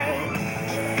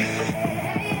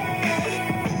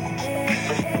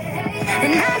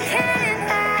And I can't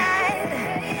hide,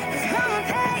 'cause growing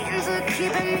pains are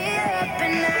keeping me up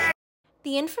at night.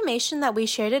 The information that we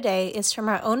share today is from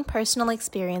our own personal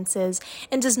experiences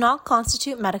and does not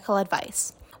constitute medical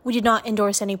advice. We do not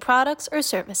endorse any products or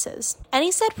services.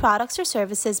 Any said products or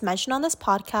services mentioned on this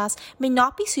podcast may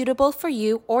not be suitable for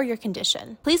you or your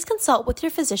condition. Please consult with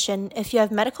your physician if you have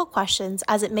medical questions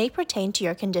as it may pertain to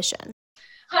your condition.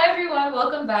 Hi everyone,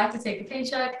 welcome back to Take a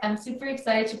Paycheck. I'm super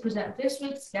excited to present this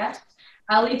week's guest,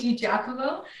 Ali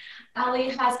DiGiacomo. Ali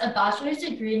has a bachelor's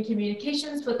degree in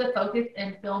communications with a focus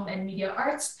in film and media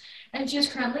arts, and she is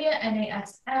currently an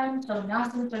NASM, so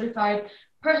NASM certified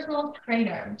personal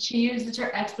trainer. She uses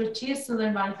her expertise to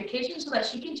learn modification so that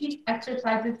she can teach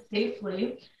exercises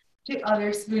safely to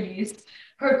other spoonies.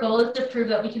 Her goal is to prove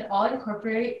that we can all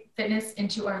incorporate fitness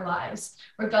into our lives,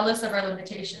 regardless of our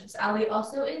limitations. Ali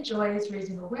also enjoys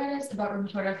raising awareness about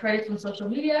rheumatoid arthritis on social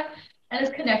media and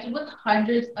is connected with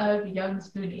hundreds of young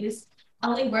spoonies.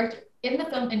 Ali worked in the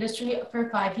film industry for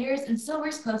 5 years and still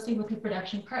works closely with her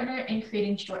production partner in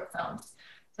creating short films.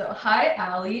 So hi,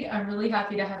 Ali. I'm really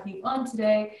happy to have you on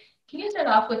today. Can you start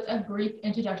off with a brief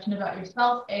introduction about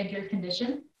yourself and your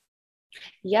condition?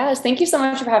 Yes, thank you so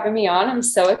much for having me on. I'm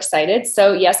so excited.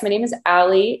 So yes, my name is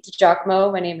Ali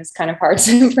DiGiacomo. My name is kind of hard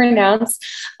to pronounce.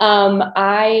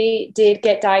 I did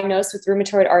get diagnosed with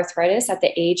rheumatoid arthritis at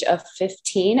the age of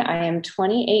 15. I am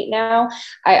 28 now.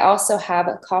 I also have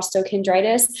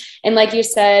costochondritis. And like you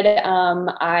said,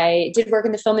 I did work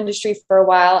in the film industry for a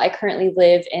while. I currently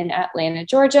live in Atlanta,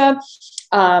 Georgia.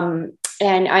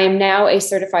 And I am now a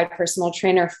certified personal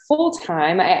trainer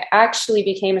full-time. I actually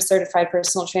became a certified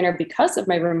personal trainer because of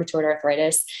my rheumatoid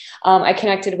arthritis. I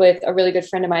connected with a really good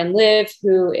friend of mine, Liv,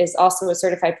 who is also a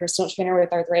certified personal trainer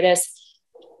with arthritis,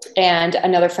 and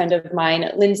another friend of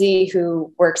mine, Lindsay,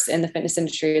 who works in the fitness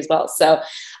industry as well. So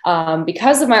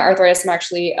because of my arthritis, I'm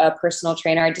actually a personal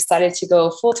trainer. I decided to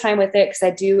go full-time with it because I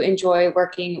do enjoy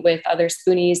working with other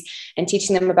spoonies and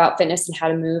teaching them about fitness and how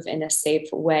to move in a safe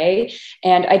way.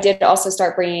 And I did also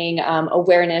start bringing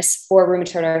awareness for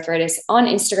rheumatoid arthritis on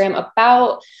Instagram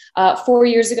about 4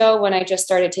 years ago when I just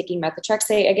started taking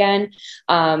methotrexate again.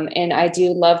 And I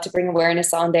do love to bring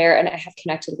awareness on there. And I have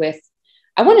connected with,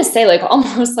 I want to say, like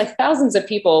almost like thousands of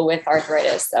people with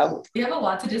arthritis. So we have a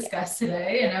lot to discuss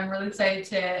today, and I'm really excited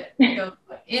to go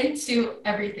into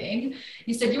everything.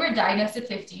 You said you were diagnosed at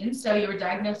 15, so you were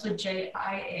diagnosed with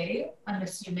JIA, I'm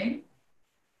assuming.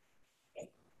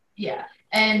 Yeah.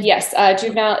 And yes,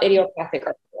 juvenile idiopathic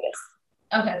arthritis.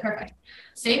 Okay, perfect.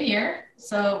 Same here.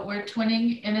 So we're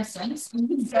twinning in a sense.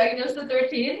 Diagnosed at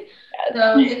 13.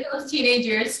 So in those teenage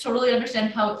years, totally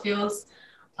understand how it feels.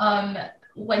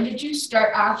 When did you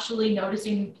start actually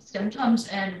noticing symptoms,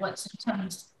 and what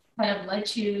symptoms kind of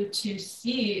led you to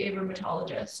see a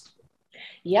rheumatologist?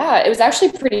 Yeah, it was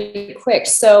actually pretty quick.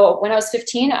 So when I was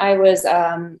 15, I was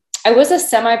a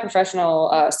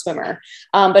semi-professional swimmer,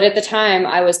 but at the time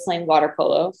I was playing water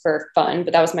polo for fun,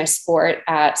 but that was my sport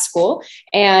at school.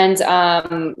 And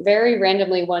very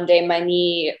randomly one day, my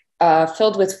knee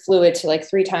filled with fluid to like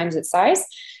 3 times its size.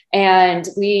 And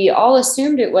we all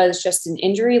assumed it was just an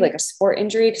injury, like a sport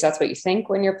injury, because that's what you think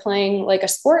when you're playing like a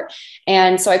sport.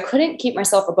 And so I couldn't keep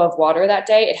myself above water that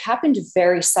day. It happened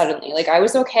very suddenly. Like I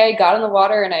was okay, got in the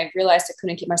water, and I realized I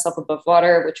couldn't keep myself above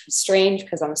water, which was strange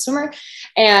because I'm a swimmer.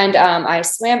 And I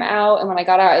swam out. And when I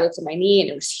got out, I looked at my knee and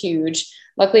it was huge.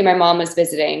 Luckily, my mom was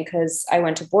visiting because I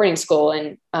went to boarding school,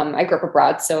 and I grew up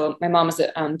abroad. So my mom was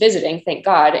visiting, thank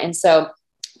God. And so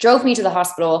drove me to the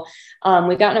hospital.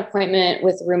 We got an appointment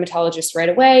with a rheumatologist right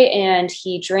away, and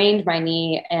he drained my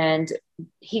knee, and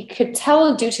he could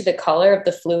tell due to the color of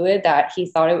the fluid that he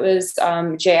thought it was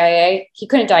JIA. He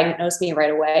couldn't diagnose me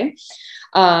right away.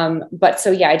 But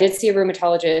so, yeah, I did see a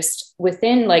rheumatologist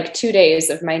within like 2 days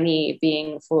of my knee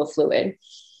being full of fluid.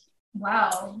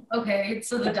 Wow. Okay.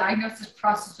 So the diagnosis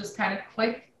process was kind of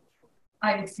quick,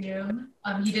 I assume.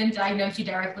 He didn't diagnose you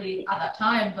directly at that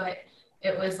time, but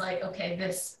it was like, okay,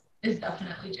 this is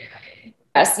definitely JIA.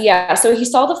 Yes, yeah. So he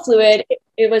saw the fluid.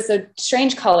 It was a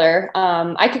strange color.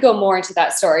 I could go more into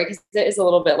that story because it is a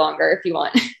little bit longer if you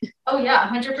want. Oh yeah,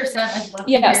 100%. I'd love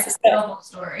to hear the whole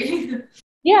story.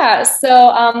 Yeah,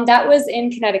 so that was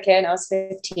in Connecticut, and I was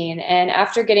 15. And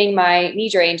after getting my knee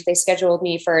drained, they scheduled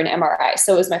me for an MRI.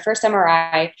 So it was my first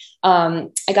MRI.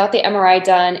 I got the MRI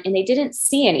done, and they didn't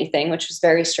see anything, which was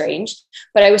very strange,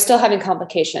 but I was still having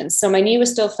complications. So my knee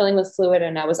was still filling with fluid,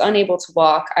 and I was unable to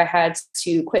walk. I had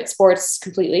to quit sports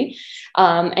completely.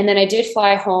 And then I did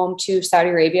fly home to Saudi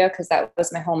Arabia because that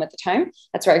was my home at the time.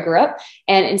 That's where I grew up.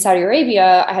 And in Saudi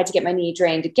Arabia, I had to get my knee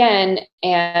drained again,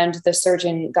 and the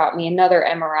surgeon got me another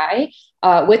MRI.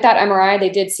 With that MRI, they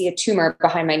did see a tumor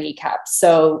behind my kneecap.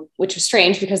 So, which was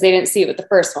strange because they didn't see it with the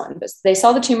first one, but they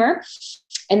saw the tumor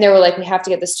and they were like, we have to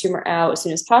get this tumor out as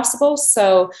soon as possible.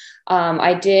 So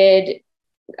I did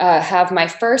have my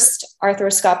first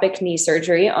arthroscopic knee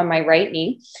surgery on my right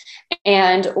knee.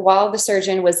 And while the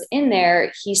surgeon was in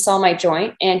there, he saw my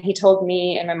joint and he told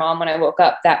me and my mom when I woke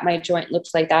up that my joint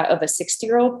looked like that of a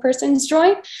 60-year-old person's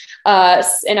joint.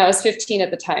 And I was 15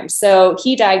 at the time. So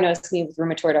he diagnosed me with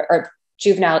rheumatoid or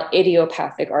juvenile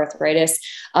idiopathic arthritis.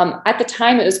 At the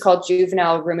time, it was called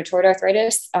juvenile rheumatoid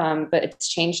arthritis, but it's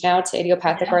changed now to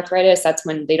idiopathic arthritis. That's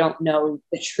when they don't know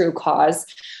the true cause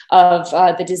of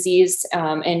the disease,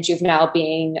 and juvenile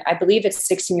being, I believe it's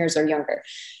 16 years or younger.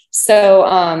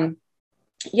 So,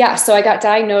 so I got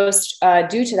diagnosed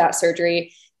due to that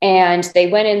surgery, and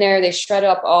they went in there, they shred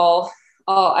up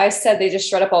they just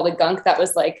shred up all the gunk that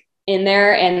was like in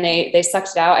there, and they sucked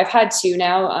it out. I've had 2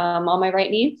 now on my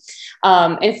right knee.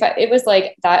 In fact, it was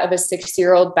like that of a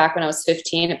 60-year-old back when I was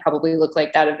 15. It probably looked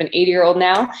like that of an 80-year-old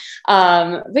now.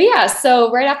 But yeah,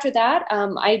 so right after that,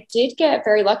 I did get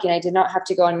very lucky and I did not have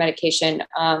to go on medication.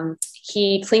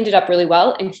 He cleaned it up really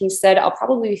well. And he said, I'll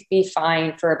probably be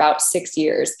fine for about 6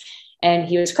 years. And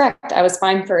he was correct. I was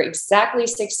fine for exactly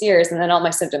 6 years. And then all my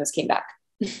symptoms came back.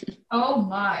 Oh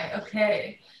my,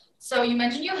 okay. So you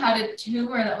mentioned you had a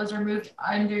tumor that was removed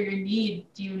under your knee.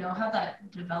 Do you know how that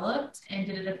developed, and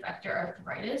did it affect your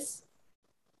arthritis?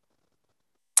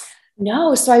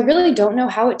 No, so I really don't know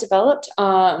how it developed.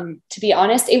 To be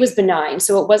honest, it was benign.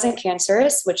 So it wasn't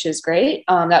cancerous, which is great.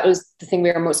 That was the thing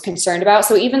we were most concerned about.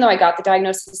 So even though I got the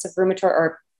diagnosis of rheumatoid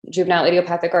or juvenile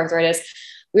idiopathic arthritis,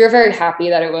 we were very happy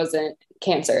that it wasn't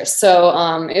cancerous. So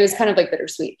it was kind of like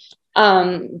bittersweet.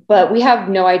 But we have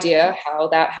no idea how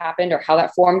that happened or how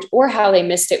that formed or how they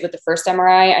missed it with the first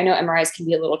MRI. I know MRIs can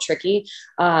be a little tricky.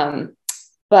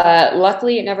 But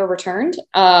luckily it never returned.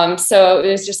 So it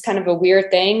was just kind of a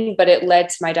weird thing, but it led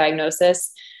to my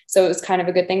diagnosis. So it was kind of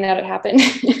a good thing that it happened.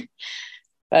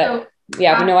 But I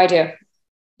have no idea.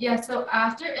 Yeah. So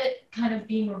after it kind of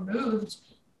being removed,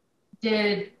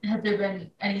 has there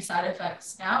been any side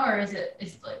effects now, or is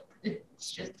like,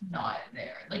 it's just not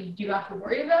there? Like, do you have to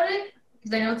worry about it?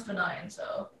 Because I know it's benign,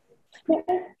 so.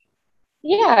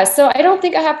 Yeah, so I don't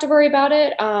think I have to worry about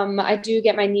it. I do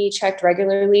get my knee checked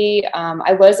regularly.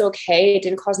 I was okay. It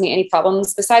didn't cause me any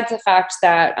problems besides the fact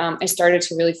that I started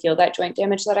to really feel that joint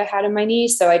damage that I had in my knee.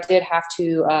 So I did have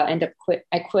to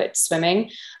I quit swimming.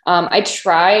 I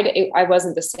tried. I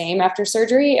wasn't the same after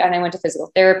surgery, and I went to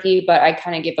physical therapy, but I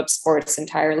kind of gave up sports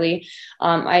entirely.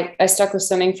 I stuck with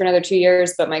swimming for another 2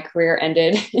 years, but my career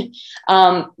ended.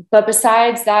 But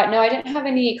besides that, no, I didn't have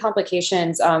any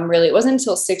complications. Really, it wasn't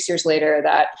until 6 years later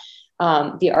that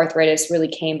the arthritis really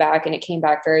came back, and it came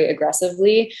back very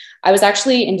aggressively. I was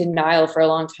actually in denial for a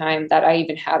long time that I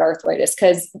even had arthritis,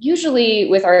 because usually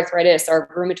with arthritis or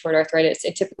rheumatoid arthritis,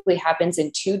 it typically happens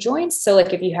in 2 joints. So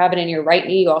like if you have it in your right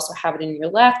knee, you also have it in your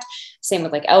left, same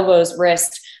with like elbows,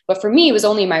 wrists. But for me, it was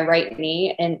only my right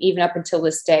knee. And even up until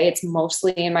this day, it's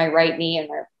mostly in my right knee and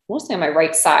mostly on my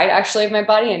right side actually of my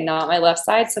body and not my left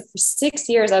side. So for 6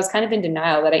 years, I was kind of in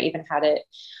denial that I even had it.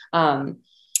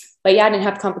 But yeah, I didn't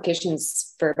have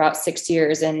complications for about 6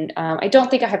 years. And I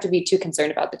don't think I have to be too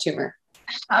concerned about the tumor.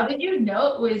 How did you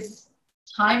know it was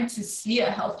time to see a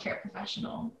healthcare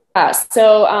professional?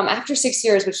 So after 6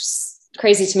 years, which is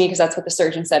crazy to me because that's what the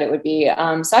surgeon said it would be.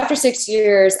 So after 6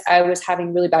 years, I was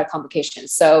having really bad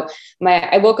complications. So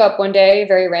I woke up one day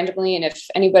very randomly. And if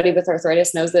anybody with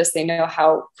arthritis knows this, they know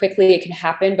how quickly it can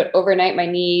happen. But overnight, my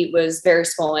knee was very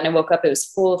swollen. I woke up, it was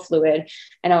full of fluid.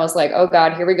 And I was like, oh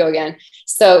God, here we go again.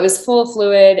 So it was full of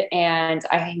fluid. And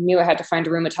I knew I had to find a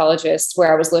rheumatologist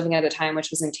where I was living at the time,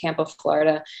 which was in Tampa,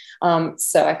 Florida.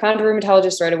 So I found a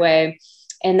rheumatologist right away.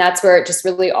 And that's where it just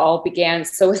really all began.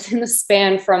 So within the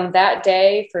span from that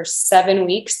day for 7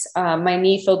 weeks, my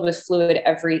knee filled with fluid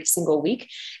every single week.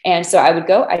 And so I would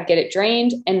go, I'd get it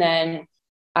drained, and then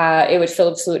it would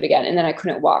fill with fluid again. And then I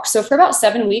couldn't walk. So for about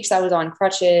 7 weeks, I was on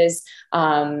crutches.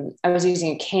 I was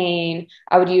using a cane.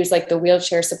 I would use like the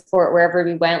wheelchair support wherever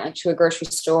we went, like to a grocery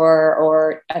store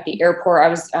or at the airport. I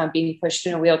was being pushed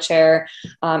in a wheelchair,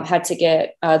 had to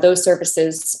get those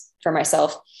services for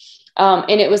myself.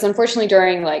 And it was unfortunately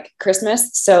during like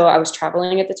Christmas. So I was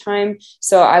traveling at the time.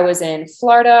 So I was in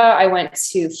Florida. I went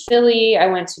to Philly. I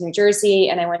went to New Jersey,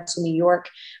 and I went to New York.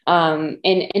 And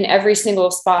in every single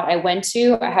spot I went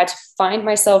to, I had to find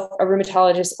myself a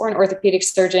rheumatologist or an orthopedic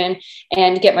surgeon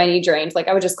and get my knee drained. Like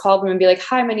I would just call them and be like,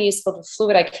 hi, my knee is filled with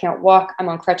fluid. I can't walk. I'm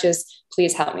on crutches.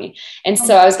 Please help me. And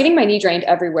so I was getting my knee drained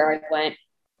everywhere I went.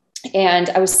 And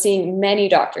I was seeing many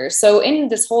doctors. So in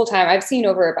this whole time, I've seen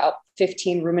over about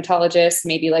 15 rheumatologists,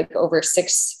 maybe like over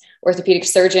 6 orthopedic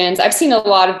surgeons. I've seen a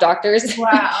lot of doctors.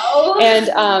 Wow.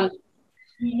 And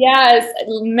yes,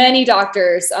 many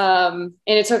doctors. And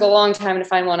it took a long time to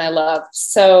find one I love.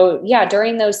 So yeah,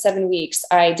 during those 7 weeks,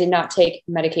 I did not take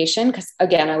medication because,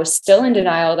 again, I was still in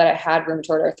denial that I had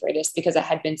rheumatoid arthritis because it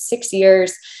had been 6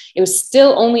 years. It was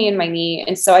still only in my knee.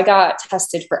 And so I got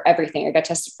tested for everything. I got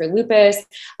tested for lupus.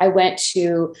 I went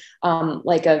to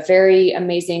like a very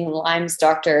amazing Lyme's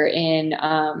doctor in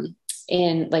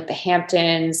like the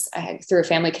Hamptons. Through a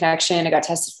family connection, I got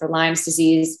tested for Lyme's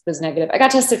disease, was negative. I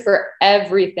got tested for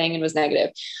everything and was negative.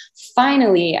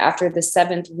 Finally, after the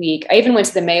 7th week, I even went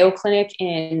to the Mayo Clinic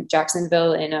in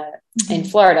Jacksonville in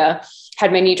Florida,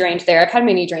 had my knee drained there. I've had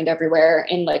my knee drained everywhere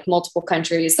in like multiple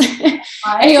countries.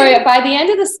 Anyway, by the end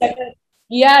of the 7th,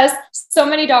 yes, so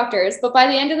many doctors, but by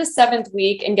the end of the 7th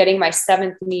week and getting my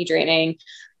 7th knee draining,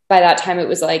 by that time, it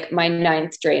was like my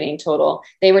 9th draining total.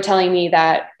 They were telling me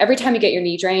that every time you get your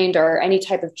knee drained or any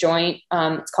type of joint,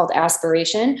 it's called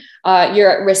aspiration, you're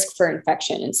at risk for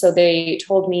infection. And so they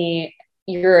told me,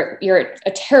 you're at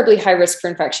a terribly high risk for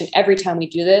infection. Every time we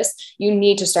do this, you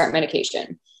need to start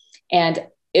medication. And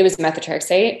it was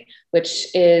methotrexate,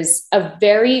 which is a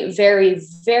very, very,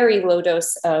 very low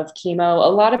dose of chemo. A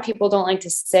lot of people don't like to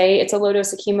say it's a low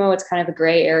dose of chemo. It's kind of a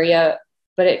gray area,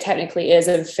 but it technically is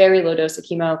a very low dose of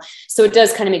chemo. So it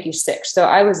does kind of make you sick. So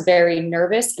I was very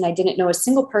nervous and I didn't know a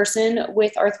single person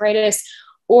with arthritis,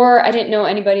 or I didn't know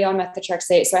anybody on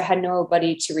methotrexate. So I had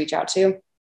nobody to reach out to.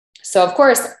 So of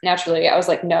course, naturally, I was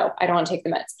like, no, I don't want to take the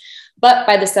meds. But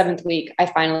by the 7th week, I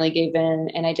finally gave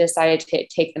in and I decided to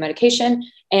take the medication.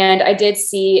 And I did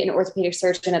see an orthopedic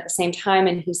surgeon at the same time,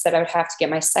 and he said I would have to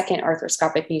get my second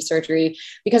arthroscopic knee surgery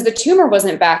because the tumor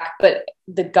wasn't back, but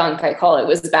the gunk, I call it,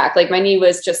 was back. Like my knee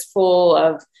was just full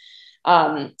of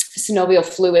synovial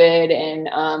fluid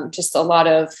and just a lot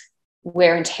of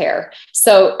wear and tear.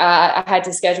 So I had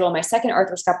to schedule my second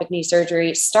arthroscopic knee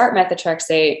surgery, start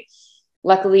methotrexate.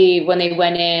 Luckily, when they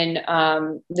went in,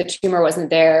 the tumor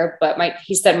wasn't there, but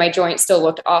he said my joint still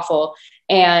looked awful.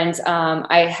 And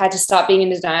I had to stop being in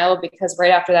denial because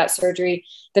right after that surgery,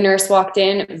 the nurse walked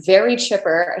in, very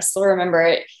chipper. I still remember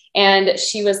it. And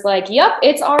she was like, yep,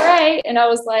 it's all right. And I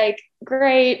was like,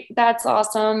 great, that's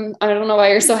awesome. I don't know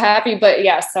why you're so happy, but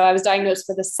yeah. So I was diagnosed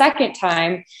for the second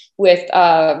time with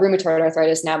rheumatoid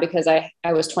arthritis now because I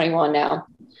was 21 now.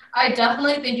 I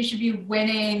definitely think you should be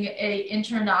winning a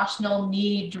international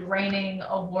knee draining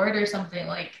award or something.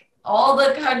 Like all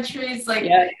the countries, like,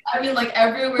 yeah. I mean, like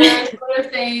everywhere sort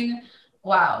of thing.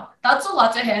 Wow, that's a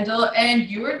lot to handle. And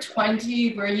you were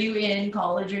 20. Were you in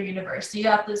college or university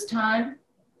at this time?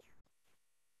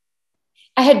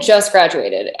 I had just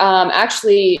graduated.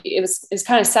 Actually, it was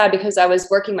kind of sad because I was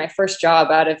working my first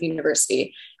job out of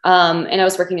university. And I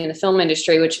was working in the film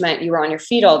industry, which meant you were on your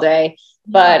feet all day.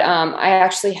 But I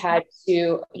actually had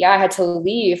to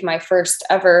leave my first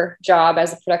ever job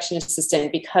as a production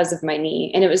assistant because of my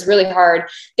knee. And it was really hard.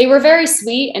 They were very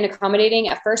sweet and accommodating.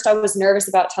 At first, I was nervous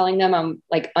about telling them I'm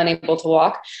like unable to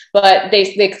walk, but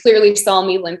they clearly saw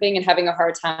me limping and having a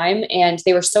hard time. And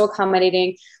they were so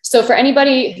accommodating. So for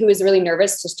anybody who is really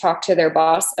nervous, just talk to their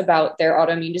boss about their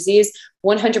autoimmune disease.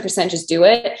 100% just do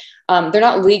it. They're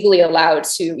not legally allowed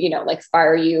to, like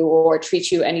fire you or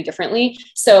treat you any differently.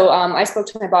 So I spoke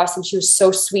to my boss and she was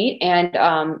so sweet,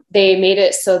 and they made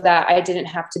it so that I didn't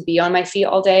have to be on my feet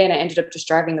all day. And I ended up just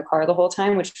driving the car the whole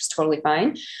time, which was totally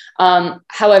fine.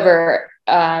 However,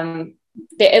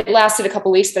 it lasted a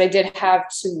couple of weeks, but I did have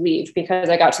to leave because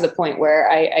I got to the point where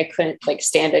I couldn't like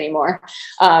stand anymore.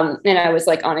 And I was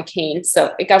like on a cane.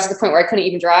 So it got to the point where I couldn't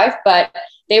even drive, but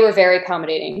they were very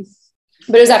accommodating.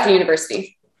 But it was after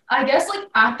university. I guess like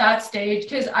at that stage,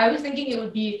 because I was thinking it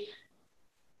would be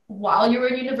while you were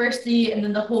in university and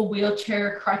then the whole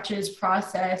wheelchair crutches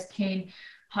process came.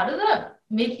 How did that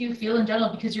make you feel in general?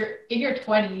 Because you're in your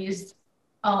 20s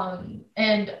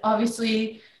and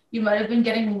obviously you might have been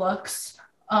getting looks.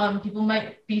 People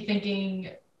might be thinking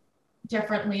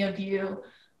differently of you.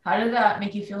 How did that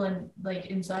make you feel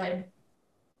inside?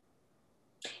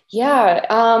 Yeah,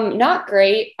 not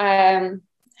great.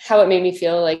 How it made me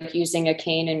feel like using a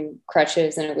cane and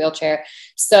crutches and a wheelchair.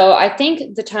 So I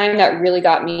think the time that really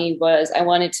got me was I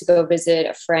wanted to go visit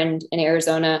a friend in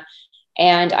Arizona,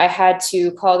 and I had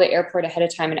to call the airport ahead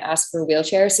of time and ask for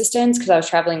wheelchair assistance because I was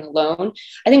traveling alone.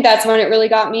 I think that's when it really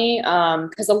got me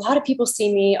because a lot of people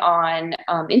see me on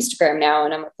Instagram now,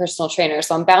 and I'm a personal trainer.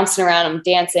 So I'm bouncing around, I'm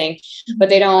dancing, but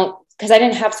they don't, because I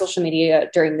didn't have social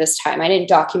media during this time. I didn't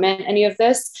document any of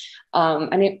this. I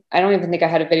don't even think I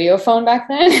had a video phone back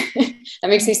then. That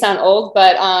makes me sound old,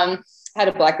 but had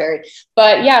a BlackBerry.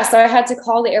 But yeah, so I had to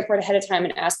call the airport ahead of time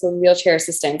and ask for wheelchair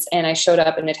assistance. And I showed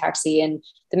up in a taxi. And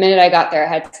the minute I got there, I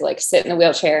had to like sit in the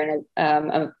wheelchair,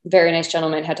 and a very nice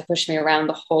gentleman had to push me around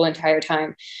the whole entire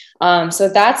time. So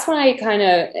that's when it kind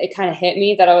of hit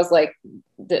me that I was like,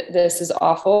 this is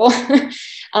awful.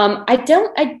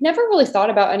 I never really thought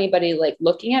about anybody like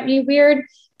looking at me weird.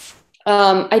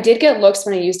 I did get looks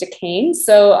when I used a cane.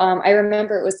 So I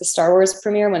remember it was the Star Wars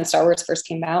premiere when Star Wars first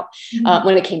came out,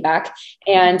 when it came back.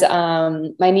 And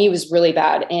my knee was really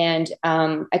bad. And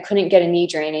I couldn't get a knee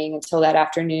draining until that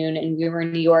afternoon. And we were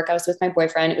in New York. I was with my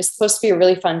boyfriend. It was supposed to be a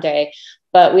really fun day,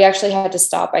 but we actually had to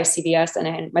stop by CVS,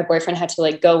 and my boyfriend had to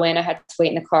like go in. I had to wait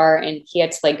in the car, and he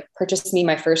had to like purchase me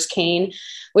my first cane,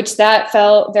 which that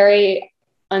felt very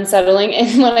unsettling.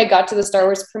 And when I got to the Star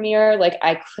Wars premiere, like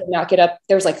I could not get up.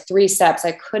 There was like 3 steps.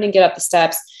 I couldn't get up the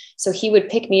steps. So he would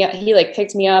pick me up. He like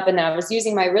picked me up, and then I was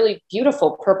using my really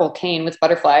beautiful purple cane with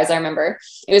butterflies. I remember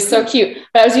it was so cute,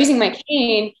 but I was using my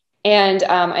cane, and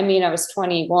I mean, I was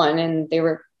 21, and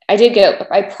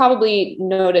I probably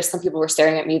noticed some people were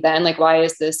staring at me then, like, why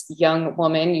is this young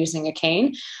woman using a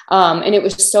cane? And it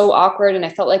was so awkward. And I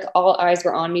felt like all eyes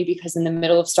were on me because in the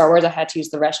middle of Star Wars, I had to use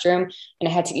the restroom, and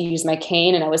I had to use my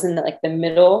cane, and I was in the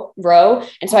middle row.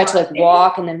 And so I had to like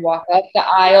walk and then walk up the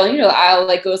aisle. You know, the aisle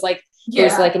like goes like,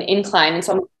 there's like an incline. And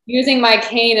so I'm using my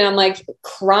cane, and I'm like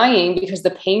crying because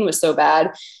the pain was so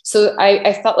bad. So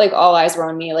I felt like all eyes were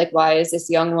on me. Like, why is this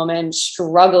young woman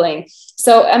struggling?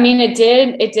 So, I mean, it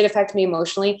did affect me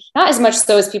emotionally, not as much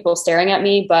so as people staring at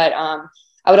me, but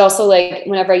I would also like,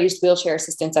 whenever I used wheelchair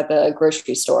assistance at the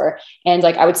grocery store, and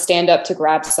like I would stand up to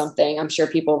grab something, I'm sure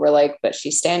people were like, but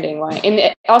she's standing. Why?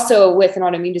 And also with an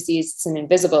autoimmune disease, it's an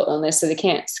invisible illness, so they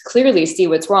can't clearly see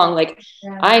what's wrong. Like,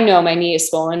 I know my knee is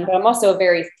swollen, but I'm also a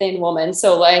very thin woman.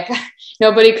 So like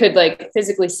nobody could like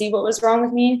physically see what was wrong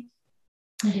with me.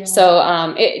 Yeah.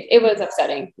 So it was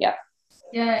upsetting. Yeah.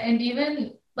 Yeah. And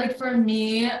even like for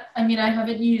me, I mean, I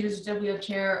haven't used a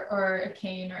wheelchair or a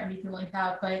cane or anything like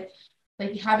that, but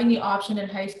like having the option in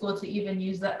high school to even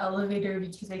use the elevator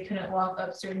because I couldn't walk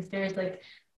up certain stairs, like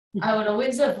I would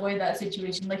always avoid that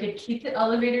situation. Like I'd keep the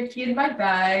elevator key in my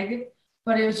bag,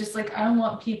 but it was just like, I don't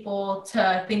want people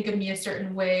to think of me a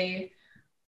certain way.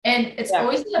 And it's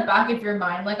always in the back of your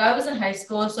mind. Like I was in high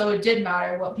school, so it did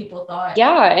matter what people thought.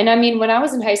 Yeah. And I mean, when I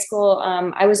was in high school,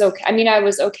 I was okay. I mean, I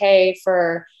was okay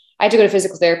I had to go to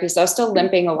physical therapy, so I was still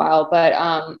limping a while.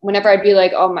 But whenever I'd be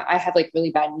like, oh, I have like really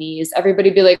bad knees,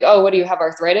 everybody'd be like, oh, what do you have,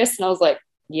 arthritis? And I was like,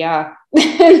 yeah.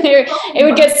 It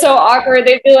would get so awkward.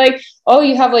 They'd be like, oh,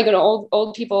 you have like an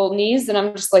old people knees? And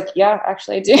I'm just like, yeah,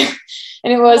 actually I do.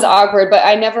 And it was awkward, but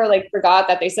I never like forgot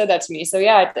that they said that to me. So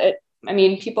yeah, I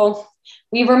mean,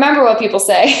 we remember what people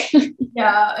say.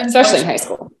 Yeah. Especially in high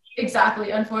school. Exactly.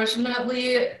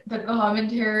 Unfortunately, the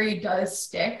commentary does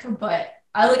stick, but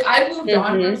I moved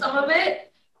on from some of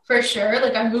it for sure.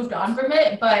 Like I moved on from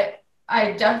it, but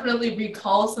I definitely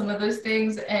recall some of those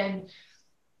things, and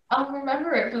I'll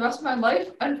remember it for the rest of my life,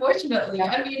 unfortunately.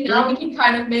 Yeah. I mean, now we can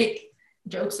kind of make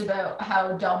jokes about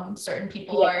how dumb certain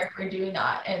people are for doing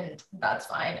that, and that's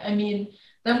fine. I mean,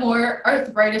 the more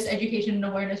arthritis education and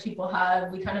awareness people have,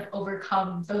 we kind of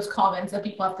overcome those comments that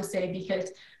people have to say, because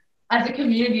as a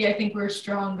community, I think we're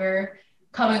stronger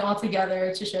coming all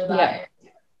together to show that. Yeah.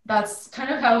 That's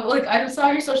kind of how, like, I saw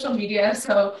your social media,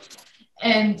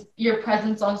 and your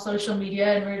presence on social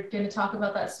media, and we're going to talk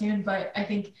about that soon. But I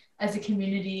think as a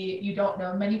community, you don't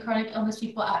know many chronic illness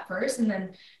people at first, and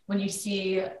then when you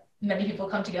see many people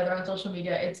come together on social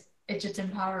media, it's just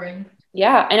empowering.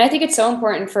 Yeah. And I think it's so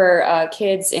important for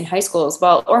kids in high school as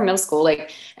well, or middle school,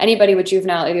 like anybody with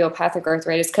juvenile idiopathic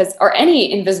arthritis, or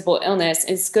any invisible illness,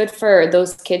 it's good for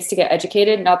those kids to get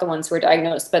educated, not the ones who are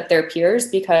diagnosed, but their peers,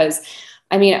 because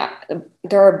I mean,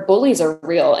 bullies are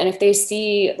real. And if they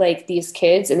see like these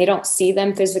kids and they don't see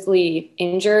them physically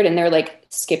injured, and they're like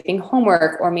skipping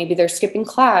homework, or maybe they're skipping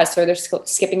class, or they're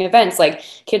skipping events, like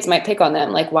kids might pick on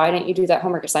them. Like, why didn't you do that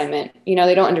homework assignment? You know,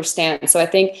 they don't understand. So I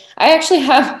think I actually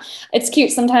it's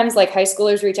cute. Sometimes like high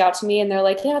schoolers reach out to me and they're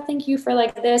like, yeah, thank you for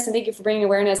like this, and thank you for bringing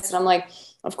awareness. And I'm like,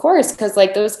 of course, because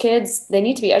like those kids, they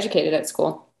need to be educated at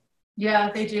school.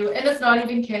 Yeah, they do. And it's not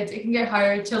even kids. It can get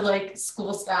hired to like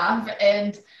school staff,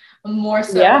 and more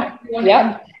so everyone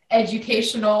in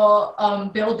educational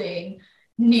building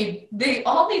they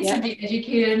all need to be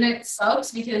educated. And it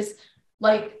sucks because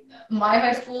like my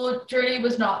high school journey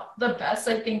was not the best.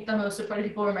 I think the most supportive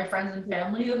people were my friends and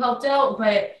family who helped out,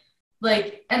 but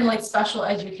like special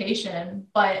education.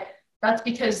 But that's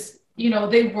because, you know,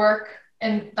 they work,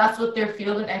 and that's what their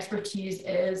field and expertise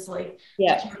is, like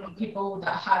people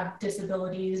that have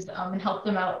disabilities and help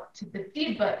them out to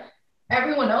succeed. But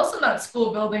everyone else in that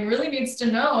school building really needs to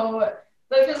know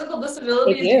that physical They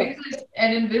disabilities do do. exist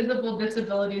and invisible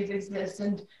disabilities exist.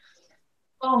 And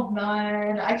oh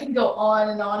man, I can go on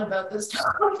and on about this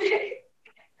topic.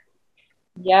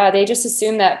 Yeah, they just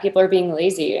assume that people are being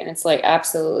lazy, and it's like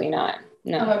absolutely not. Oh,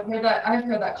 No. I've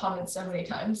heard that comment so many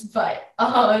times. But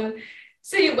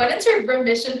so you went into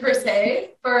remission per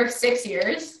se for 6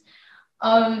 years.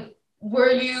 Um,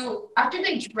 were you, after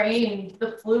they drained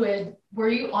the fluid, were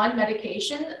you on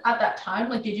medication at that time?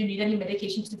 Like, did you need any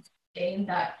medication to sustain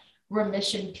that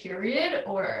remission period,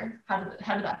 or how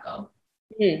did that go?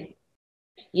 Hmm.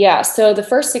 Yeah, so the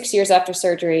first 6 years after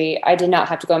surgery, I did not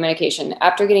have to go on medication.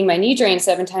 After getting my knee drained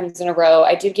 7 times in a row,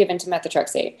 I did give in to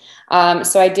methotrexate.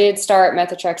 So I did start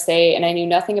methotrexate and I knew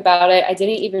nothing about it. I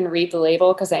didn't even read the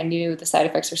label because I knew the side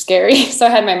effects were scary. So I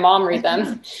had my mom read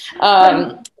them.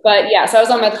 But yeah, so I was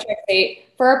on methotrexate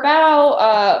for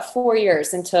about 4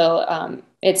 years until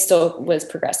it still was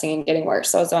progressing and getting worse.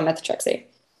 So I was on methotrexate,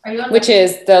 Are you on which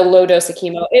is the low dose of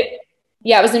chemo.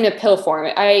 Yeah, it was in a pill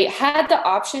form. I had the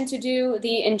option to do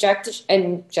the injection.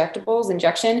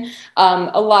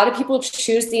 A lot of people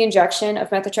choose the injection of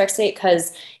methotrexate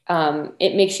because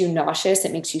it makes you nauseous,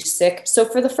 it makes you sick. So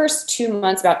for the first 2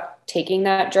 months about taking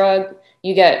that drug,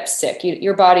 you get sick.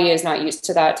 Your body is not used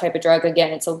to that type of drug.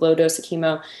 Again, it's a low dose of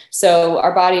chemo. So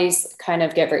our bodies kind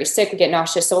of get very sick, we get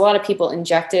nauseous. So a lot of people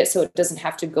inject it so it doesn't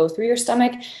have to go through your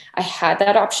stomach. I had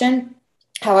that option.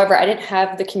 However, I didn't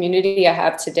have the community I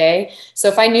have today. So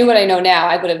if I knew what I know now,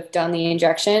 I would have done the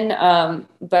injection.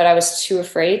 But I was too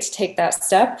afraid to take that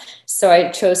step. So I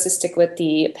chose to stick with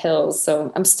the pills.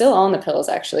 So I'm still on the pills,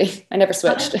 actually. I never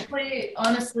switched.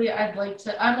 Honestly, I'd like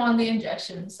to. I'm on the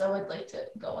injection, so I'd like to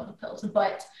go on the pills.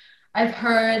 But I've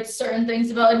heard certain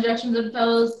things about injections and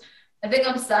pills. I think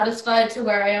I'm satisfied to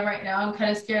where I am right now. I'm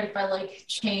kind of scared if I like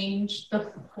change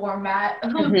the format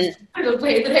of the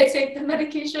way that I take the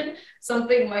medication,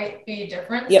 something might be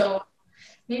different. Yep. So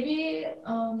maybe,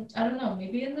 I don't know,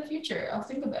 maybe in the future I'll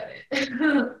think about it.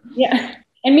 Yeah.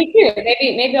 And me too.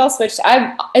 Maybe I'll switch.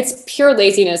 It's pure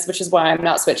laziness, which is why I'm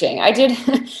not switching. I did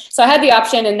so I had the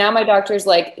option and now my doctor's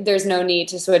like, there's no need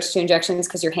to switch to injections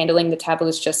because you're handling the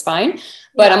tablets just fine.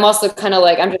 But I'm also kind of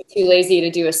like, I'm just too lazy to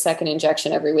do a second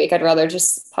injection every week. I'd rather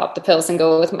just pop the pills and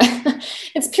go with my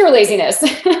it's pure laziness.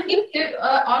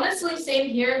 Honestly, same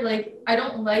here. Like, I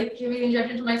don't like giving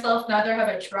injections to myself. Neither have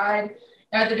I tried.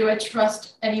 Neither do I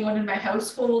trust anyone in my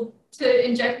household to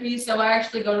inject me. So I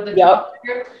actually go to the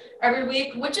doctor every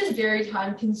week, which is very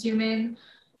time consuming.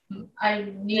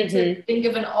 I need to think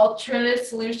of an alternate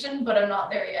solution, but I'm not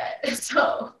there yet.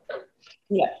 So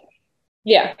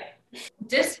yeah.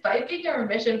 Despite being in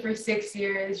remission for 6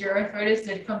 years, your arthritis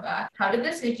did come back. How did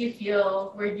this make you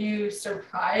feel? Were you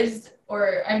surprised?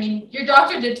 Or, I mean, your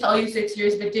doctor did tell you 6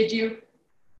 years, but did you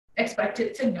expect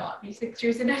it to not be 6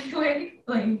 years in any way?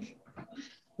 Like,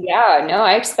 yeah, no,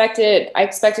 I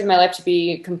expected my life to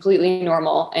be completely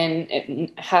normal and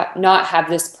not have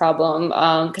this problem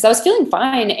because I was feeling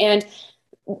fine. And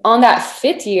on that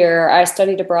 5th year, I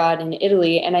studied abroad in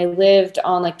Italy and I lived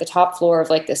on like the top floor of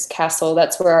like this castle.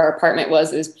 That's where our apartment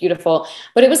was. It was beautiful,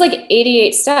 but it was like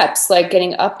 88 steps, like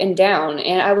getting up and down.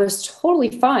 And I was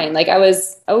totally fine. Like I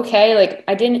was okay. Like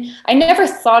I never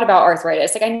thought about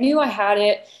arthritis. Like I knew I had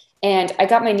it. And I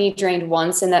got my knee drained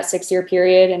once in that 6 year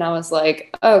period. And I was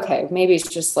like, okay, maybe it's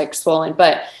just like swollen.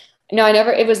 But no,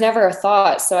 it was never a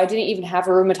thought. So I didn't even have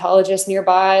a rheumatologist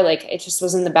nearby. Like it just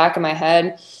was in the back of my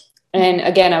head. And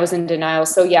again, I was in denial.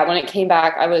 So yeah, when it came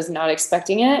back, I was not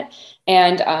expecting it.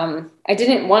 And I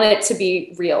didn't want it to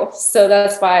be real. So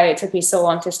that's why it took me so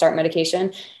long to start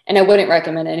medication. And I wouldn't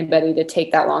recommend anybody to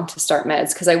take that long to start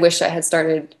meds because I wish I had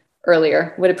started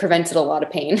earlier. Would have prevented a lot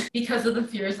of pain. Because of the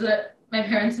fears that my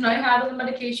parents and I had on the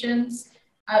medications,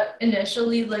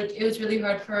 initially, like it was really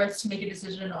hard for us to make a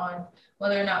decision on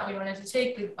whether or not we wanted to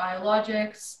take the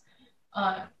biologics.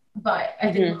 But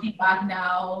I think looking back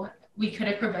now, we could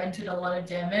have prevented a lot of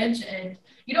damage, and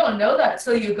you don't know that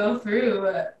till you go through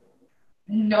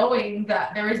knowing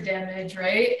that there is damage,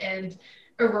 right? And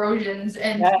erosions.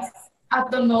 And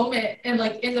at the moment, and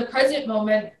like in the present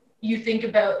moment, you think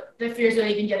about the fears of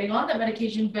even getting on that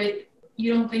medication, but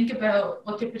you don't think about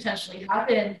what could potentially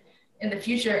happen in the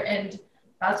future. And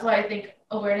that's why I think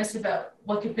awareness about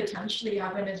what could potentially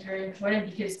happen is very important,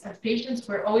 because as patients,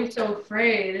 we're always so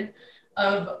afraid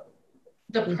of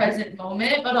the present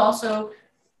moment, but also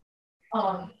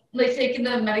like taking the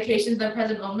medications in the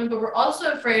present moment, but we're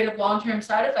also afraid of long-term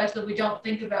side effects that we don't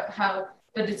think about how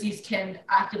the disease can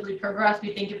actively progress.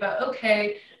 We think about,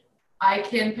 okay, I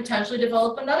can potentially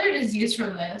develop another disease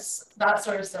from this, that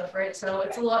sort of stuff, right? So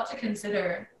it's a lot to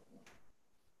consider.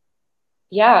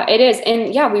 Yeah, it is.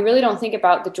 And yeah, we really don't think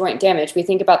about the joint damage. We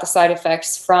think about the side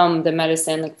effects from the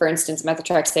medicine. Like, for instance,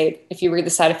 methotrexate. If you read the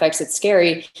side effects, it's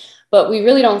scary. But we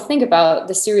really don't think about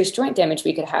the serious joint damage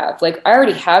we could have. Like, I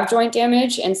already have joint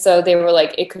damage. And so they were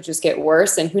like, it could just get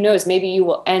worse. And who knows, maybe you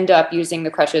will end up using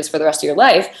the crutches for the rest of your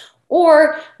life.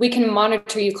 Or we can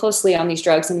monitor you closely on these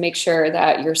drugs and make sure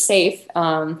that you're safe.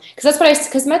 Because that's what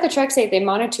because methotrexate, they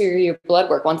monitor your blood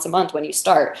work once a month when you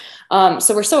start.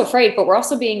 So we're so afraid, but we're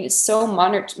also being so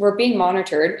monitored. We're being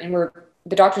monitored, and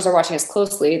the doctors are watching us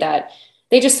closely. That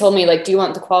they just told me, like, do you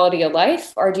want the quality of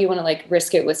life, or do you want to like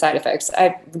risk it with side effects?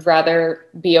 I'd rather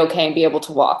be okay and be able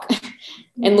to walk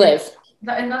and live.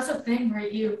 And that's the thing,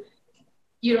 right? You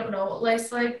don't know what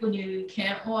life's like when you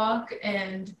can't walk,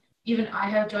 and even I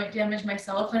have joint damage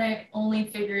myself, and I only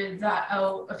figured that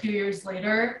out a few years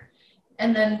later.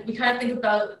 And then we kind of think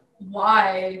about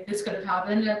why this could have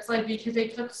happened. And it's like, because they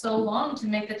took so long to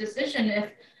make the decision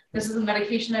if this is a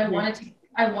medication I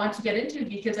want to get into,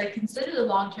 because I consider the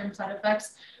long-term side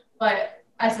effects. But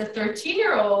as a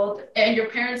 13-year-old and your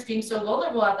parents being so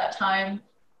vulnerable at that time,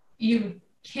 you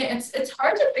can't, it's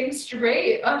hard to think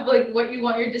straight of like what you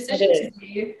want your decision to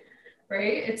be,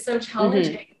 right? It's so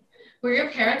challenging. Mm-hmm. Were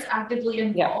your parents actively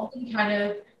involved in kind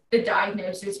of the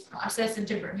diagnosis process and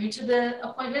to bring you to the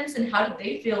appointments? And how did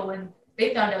they feel when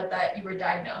they found out that you were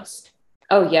diagnosed?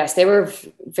 Oh, yes, they were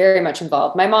very much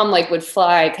involved. My mom like would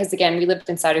fly, because again, we lived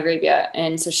in Saudi Arabia.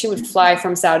 And so she would fly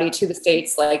from Saudi to the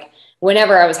States, like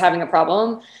whenever I was having a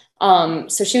problem.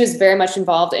 So she was very much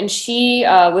involved, and she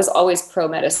was always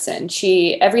pro-medicine.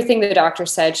 Everything the doctor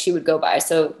said, she would go by.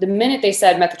 So the minute they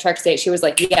said methotrexate, she was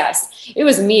like, yes. It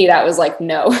was me that was like,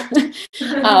 no.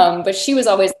 But she was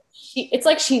always, it's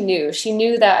like she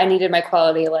knew that I needed my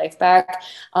quality of life back.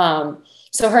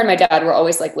 So her and my dad were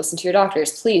always like, listen to your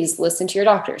doctors. Please listen to your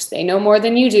doctors. They know more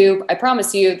than you do. I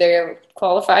promise you, they're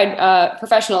qualified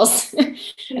professionals.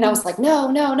 And I was like, no,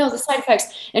 the side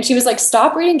effects. And she was like,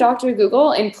 stop reading Dr.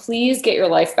 Google and please get your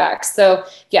life back. So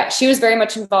yeah, she was very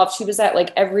much involved. She was at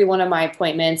like every one of my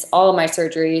appointments, all of my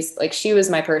surgeries. Like, she was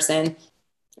my person.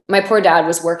 My poor dad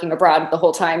was working abroad the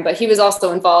whole time, but he was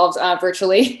also involved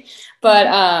virtually. But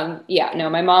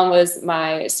my mom was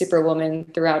my superwoman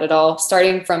throughout it all,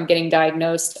 starting from getting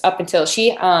diagnosed up until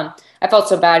I felt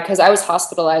so bad because I was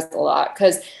hospitalized a lot.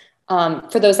 Because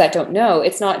for those that don't know,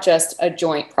 it's not just a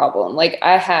joint problem. Like,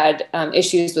 I had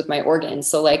issues with my organs.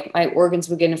 So like my organs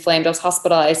would get inflamed. I was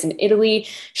hospitalized in Italy.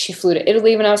 She flew to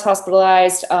Italy when I was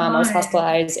hospitalized. I was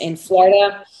hospitalized in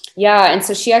Florida. Yeah. And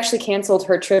so she actually canceled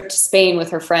her trip to Spain with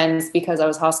her friends because I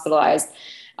was hospitalized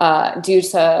due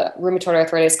to rheumatoid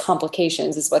arthritis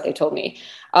complications, is what they told me.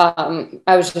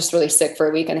 I was just really sick for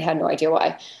a week and I had no idea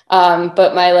why.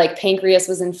 But my like pancreas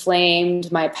was inflamed,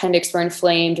 my appendix were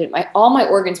inflamed, and all my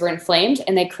organs were inflamed,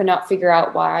 and they could not figure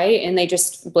out why. And they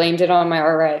just blamed it on my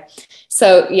RA.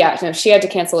 So yeah, she had to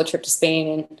cancel a trip to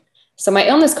Spain. And so my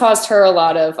illness caused her a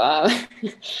lot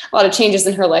of changes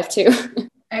in her life too.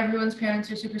 Everyone's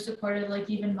parents are super supportive, like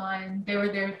even mine. They were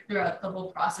there throughout the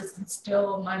whole process, and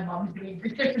still my mom's doing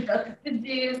research about the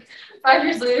disease. 5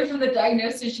 years later from the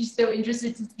diagnosis, she's so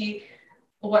interested to see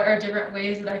what are different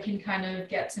ways that I can kind of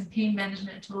get some pain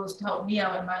management tools to help me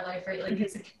out in my life, right? Like,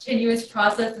 it's a continuous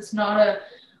process. It's not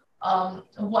a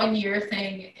 1 year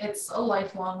thing. It's a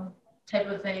lifelong type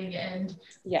of thing. And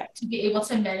to be able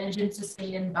to manage and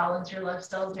sustain and balance your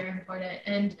lifestyle is very important.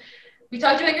 And we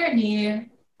talked about your knee,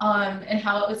 and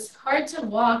how it was hard to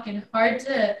walk and hard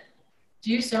to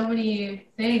do so many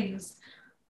things.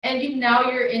 And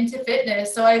now you're into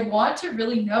fitness. So I want to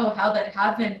really know how that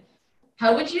happened.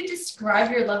 How would you describe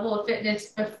your level of fitness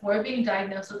before being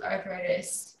diagnosed with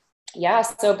arthritis? Yeah.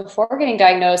 So before getting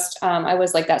diagnosed, I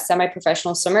was like that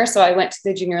semi-professional swimmer. So I went to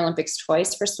the Junior Olympics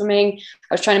twice for swimming.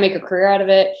 I was trying to make a career out of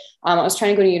it. I was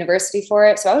trying to go to university for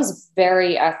it. So I was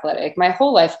very athletic my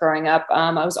whole life growing up.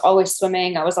 I was always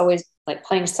swimming. I was always like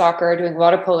playing soccer, doing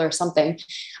water polo or something.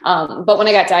 But when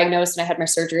I got diagnosed and I had my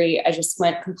surgery, I just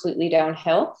went completely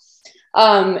downhill.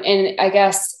 And I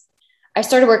guess I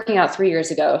started working out 3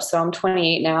 years ago. So I'm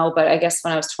 28 now, but I guess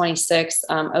when I was 26,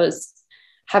 I was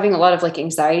having a lot of like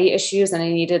anxiety issues and I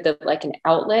needed an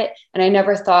outlet. And I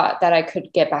never thought that I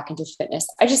could get back into fitness.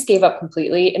 I just gave up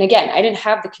completely. And again, I didn't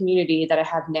have the community that I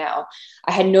have now.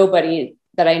 I had nobody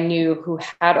that I knew who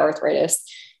had arthritis,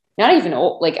 not even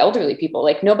elderly people.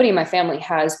 Like, nobody in my family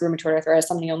has rheumatoid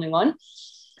arthritis. I'm the only one,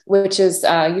 which is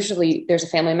usually there's a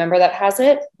family member that has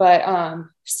it. But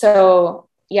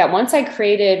once I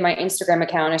created my Instagram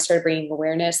account, I started bringing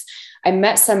awareness. I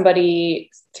met somebody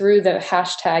through the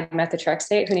hashtag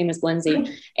methotrexate. Her name is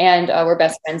Lindsay, and we're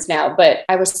best friends now. But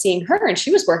I was seeing her and she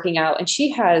was working out and she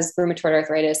has rheumatoid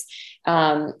arthritis.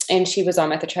 And she was on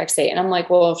methotrexate. And I'm like,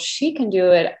 well, if she can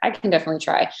do it, I can definitely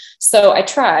try. So I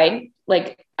tried,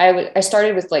 like, I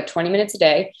started with like 20 minutes a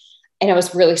day, and I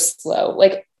was really slow.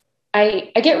 Like,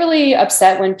 I get really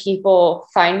upset when people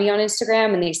find me on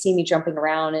Instagram and they see me jumping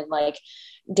around and like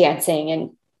dancing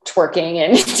and twerking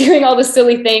and doing all the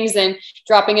silly things and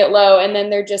dropping it low. And then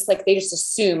they're just like, they just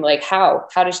assume like, how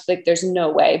does, like, there's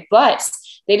no way. But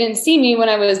they didn't see me when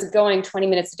I was going 20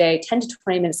 minutes a day, 10 to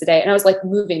 20 minutes a day. And I was like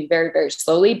moving very, very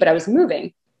slowly, but I was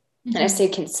moving and I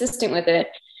stayed consistent with it.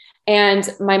 And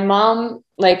my mom,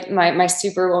 like my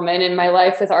superwoman in my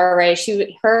life with RA,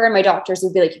 her and my doctors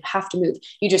would be like, you have to move.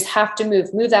 You just have to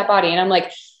move that body. And I'm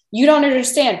like, you don't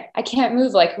understand. I can't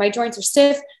move. Like, my joints are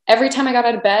stiff. Every time I got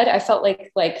out of bed, I felt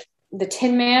like the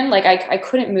Tin Man, like I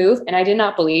couldn't move. And I did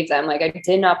not believe them. Like, I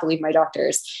did not believe my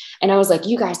doctors. And I was like,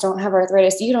 you guys don't have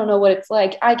arthritis. You don't know what it's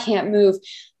like. I can't move.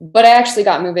 But I actually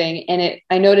got moving, and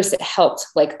I noticed it helped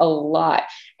like a lot.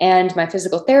 And my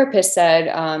physical therapist said,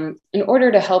 in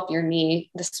order to help your knee,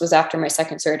 this was after my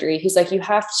second surgery, he's like, you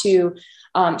have to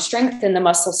strengthen the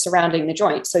muscles surrounding the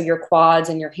joint. So your quads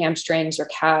and your hamstrings, your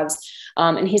calves.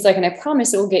 And he's like, and I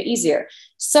promise it will get easier.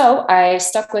 So I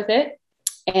stuck with it.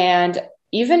 And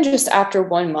even just after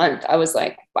 1 month, I was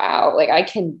like, wow, like I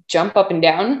can jump up and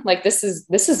down. Like, this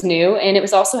is new. And it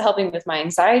was also helping with my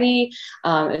anxiety.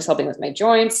 It was helping with my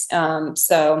joints.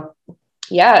 So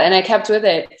yeah. And I kept with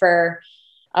it for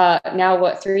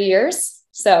now, 3 years.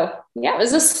 So yeah, it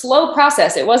was a slow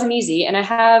process. It wasn't easy. And I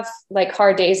have like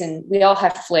hard days, and we all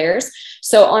have flares.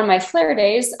 So on my flare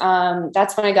days,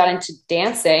 that's when I got into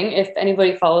dancing. If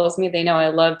anybody follows me, they know I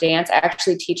love dance. I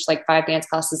actually teach like 5 dance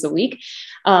classes a week.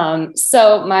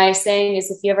 So my saying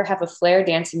is, if you ever have a flare,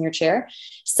 dance in your chair.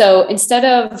 So instead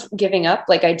of giving up,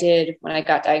 like I did when I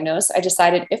got diagnosed, I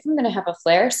decided if I'm going to have a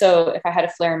flare. So if I had a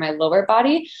flare in my lower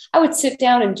body, I would sit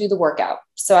down and do the workout.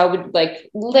 So I would like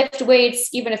lift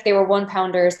weights, even if they were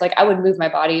 1-pounders, like I would move my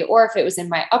body. Or if it was in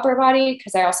my upper body,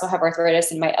 because I also have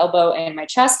arthritis in my elbow and my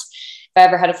chest, if I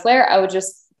ever had a flare, I would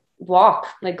just walk,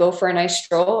 like go for a nice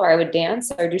stroll, or I would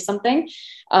dance or do something.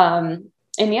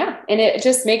 And yeah, and it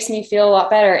just makes me feel a lot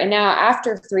better. And now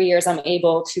after 3 years, I'm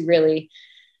able to really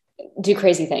do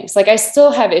crazy things. Like, I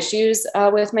still have issues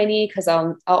with my knee because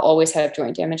I'll always have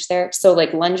joint damage there. So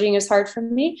like lunging is hard for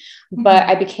me, but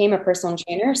I became a personal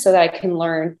trainer so that I can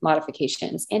learn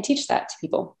modifications and teach that to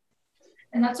people.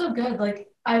 And that's so good. Like,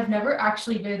 I've never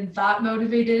actually been that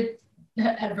motivated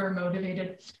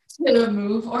to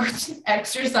move or to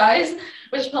exercise,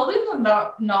 which probably is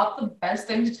not the best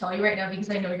thing to tell you right now,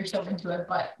 because I know you're so into it,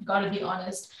 but gotta be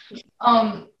honest.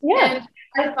 Yeah.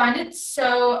 And I find it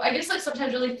so, I guess, like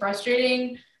sometimes really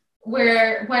frustrating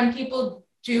when people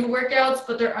do workouts,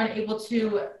 but they're unable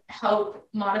to help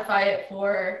modify it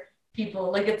for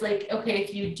people. Like, it's like, okay,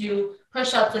 if you do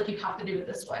push-ups, like you have to do it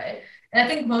this way. And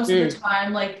I think most of the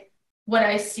time, like, when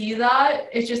I see that,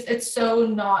 it's so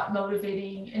not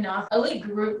motivating enough. I like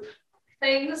group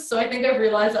things. So I think I've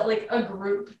realized that like a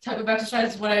group type of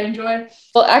exercise is what I enjoy.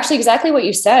 Well, actually exactly what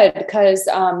you said, because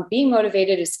being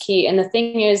motivated is key. And the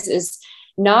thing is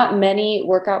not many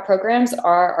workout programs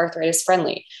are arthritis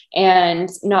friendly, and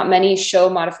not many show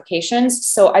modifications.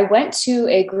 So I went to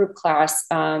a group class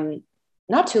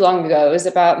not too long ago. It was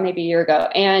about maybe a year ago.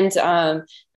 And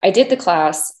I did the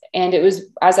class. And it was,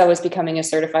 as I was becoming a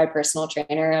certified personal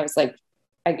trainer, I was like,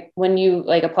 when you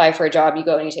like apply for a job, you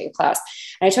go and you take a class.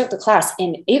 And I took the class,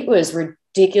 and it was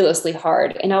ridiculously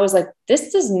hard. And I was like,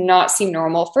 this does not seem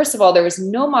normal. First of all, there was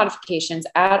no modifications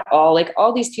at all. Like,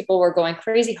 all these people were going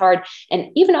crazy hard.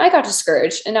 And even I got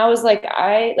discouraged. And I was like,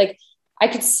 I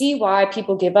could see why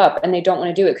people give up and they don't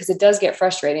want to do it, because it does get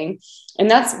frustrating.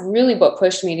 And that's really what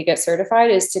pushed me to get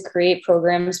certified, is to create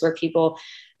programs where people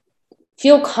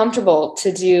feel comfortable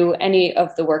to do any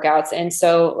of the workouts. And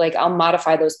so like, I'll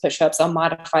modify those push-ups, I'll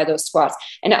modify those squats,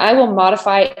 and I will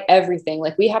modify everything.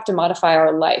 Like, we have to modify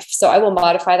our life. So I will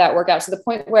modify that workout to the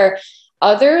point where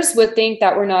others would think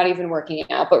that we're not even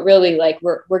working out, but really like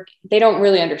they don't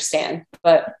really understand.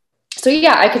 But so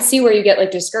yeah, I could see where you get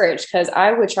like discouraged, because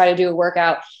I would try to do a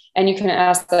workout, and you can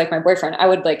ask like my boyfriend, I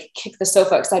would like kick the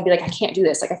sofa because I'd be like, I can't do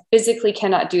this. Like, I physically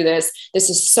cannot do this. This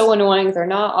is so annoying. They're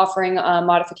not offering a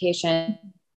modification.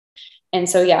 And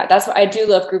so, yeah, that's what I do.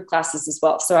 Love group classes as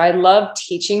well. So I love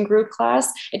teaching group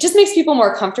class. It just makes people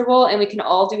more comfortable, and we can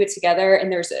all do it together.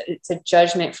 And it's a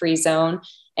judgment-free zone,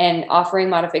 and offering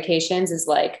modifications is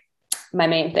like my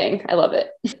main thing. I love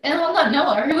it. And on that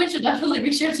note, everyone should definitely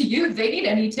reach out to you if they need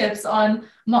any tips on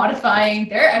modifying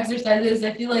their exercises.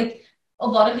 I feel like a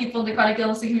lot of people in the chronic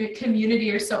illness community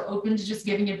are so open to just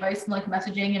giving advice and like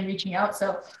messaging and reaching out.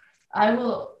 So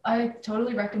I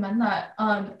totally recommend that.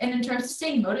 And in terms of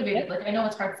staying motivated, like I know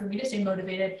it's hard for me to stay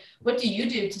motivated. What do you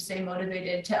do to stay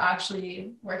motivated to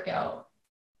actually work out?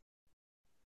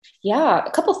 Yeah,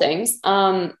 a couple things.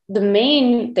 The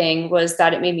main thing was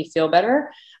that it made me feel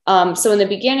better. So in the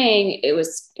beginning, it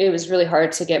was really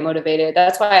hard to get motivated.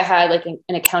 That's why I had like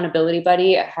an accountability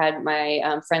buddy. I had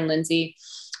my friend Lindsay,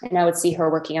 and I would see her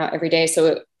working out every day.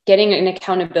 So getting an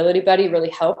accountability buddy really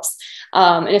helps.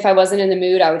 And if I wasn't in the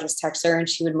mood, I would just text her, and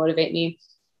she would motivate me.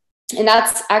 And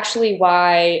that's actually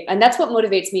why, and that's what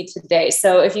motivates me today.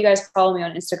 So if you guys follow me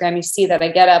on Instagram, you see that I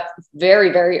get up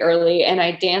very, very early and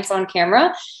I dance on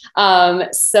camera.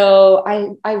 So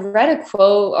I read a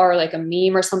quote or like a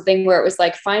meme or something where it was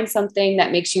like, find something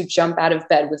that makes you jump out of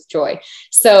bed with joy.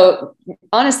 So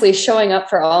honestly, showing up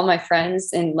for all my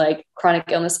friends in like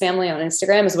chronic illness family on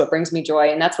Instagram is what brings me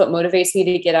joy. And that's what motivates me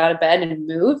to get out of bed and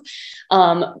move.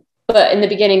 But in the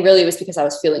beginning, really, it was because I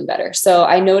was feeling better. So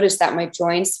I noticed that my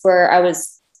joints where I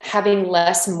was having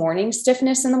less morning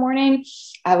stiffness in the morning,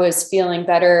 I was feeling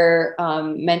better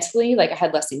mentally, like I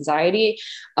had less anxiety.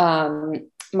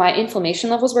 My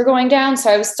inflammation levels were going down.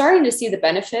 So I was starting to see the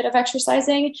benefit of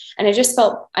exercising. And I just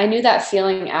felt, I knew that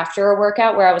feeling after a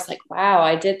workout where I was like, wow,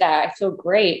 I did that. I feel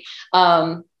great.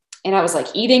 And I was like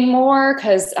eating more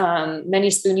because many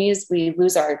spoonies, we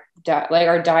lose our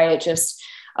diet just,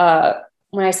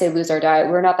 when I say lose our diet,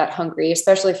 we're not that hungry,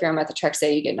 especially if you're on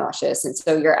methotrexate, you get nauseous. And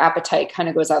so your appetite kind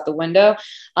of goes out the window.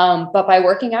 But by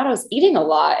working out, I was eating a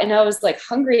lot and I was like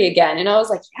hungry again. And I was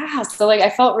like, yeah. So like, I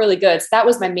felt really good. So that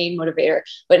was my main motivator,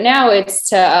 but now it's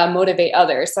to motivate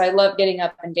others. So I love getting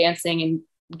up and dancing and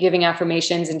giving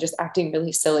affirmations and just acting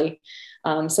really silly.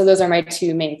 So those are my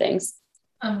two main things.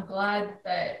 I'm glad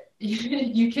that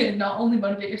you can not only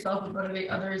motivate yourself, but motivate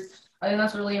others. I think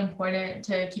that's really important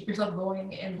to keep yourself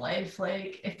going in life.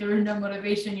 Like if there was no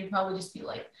motivation, you'd probably just be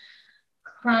like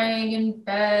crying in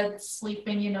bed,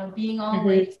 sleeping, being all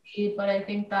lazy. But I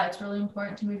think that it's really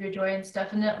important to move your joints.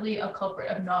 Definitely a culprit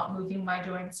of not moving my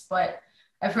joints, but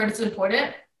I've heard it's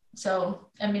important. So,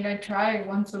 I mean, I try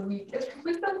once a week. It's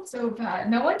really not so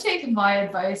bad. No one takes my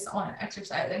advice on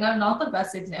exercising. I'm not the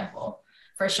best example,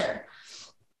 for sure.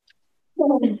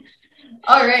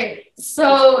 All right.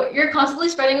 So you're constantly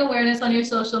spreading awareness on your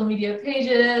social media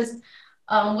pages.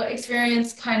 What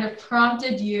experience kind of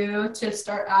prompted you to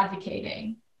start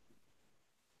advocating?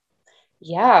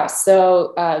 Yeah.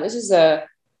 So this is a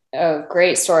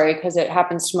great story because it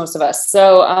happens to most of us.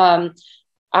 So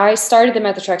I started the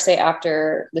methotrexate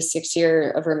after the 6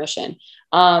 year of remission.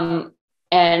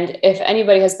 And if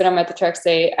anybody has been on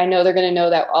methotrexate, I know they're going to know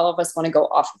that all of us want to go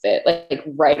off of it like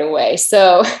right away.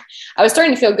 So I was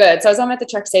starting to feel good. So I was on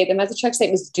methotrexate. The methotrexate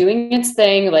was doing its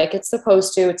thing like it's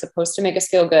supposed to. It's supposed to make us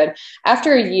feel good.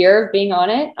 After a year of being on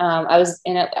it, I was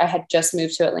in it. I had just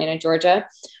moved to Atlanta, Georgia,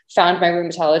 found my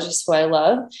rheumatologist who I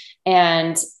love.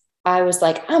 And I was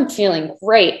like, I'm feeling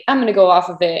great. I'm going to go off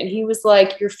of it. And he was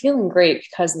like, you're feeling great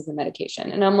because of the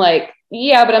medication. And I'm like,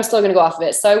 yeah, but I'm still going to go off of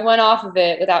it. So I went off of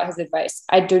it without his advice.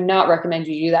 I do not recommend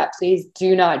you do that. Please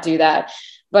do not do that.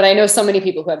 But I know so many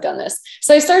people who have done this.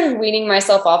 So I started weaning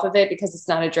myself off of it because it's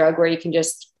not a drug where you can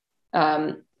just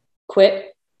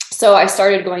quit. So I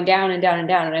started going down and down and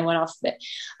down, and I went off of it.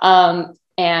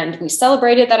 And we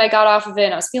celebrated that I got off of it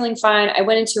and I was feeling fine. I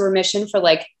went into remission for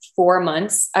like 4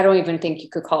 months. I don't even think you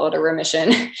could call it a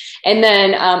remission. And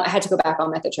then I had to go back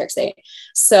on methotrexate.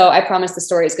 So I promise the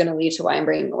story is going to lead to why I'm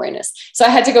bringing awareness. So I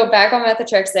had to go back on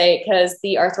methotrexate because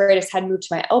the arthritis had moved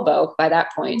to my elbow by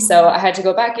that point. So I had to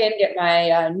go back in, get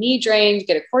my knee drained,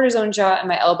 get a cortisone shot in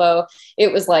my elbow.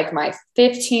 It was like my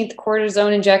 15th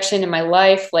cortisone injection in my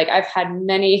life. Like I've had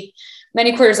many,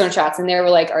 many cortisone shots, and they were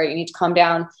like, all right, you need to calm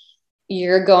down.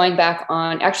 You're going back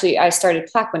on, actually, I started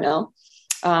Plaquenil,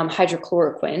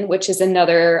 hydrochloroquine, which is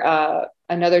another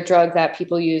drug that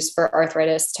people use for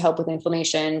arthritis to help with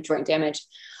inflammation, joint damage,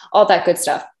 all that good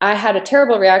stuff. I had a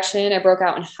terrible reaction. I broke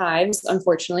out in hives,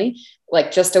 unfortunately,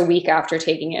 like just a week after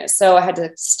taking it. So I had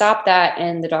to stop that.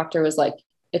 And the doctor was like,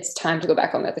 it's time to go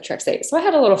back on methotrexate. So I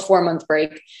had a little 4-month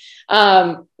break.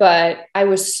 But I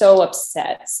was so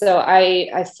upset. So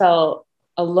I felt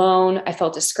alone. I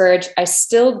felt discouraged. I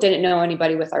still didn't know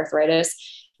anybody with arthritis.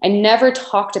 I never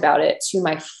talked about it to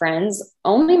my friends.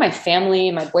 Only my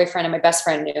family, my boyfriend, and my best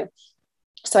friend knew.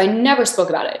 So I never spoke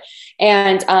about it.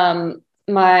 And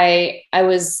I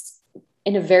was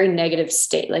in a very negative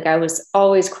state. Like I was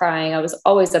always crying. I was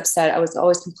always upset. I was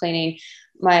always complaining.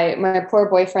 my poor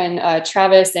boyfriend,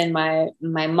 Travis, and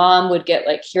my mom would get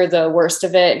like, hear the worst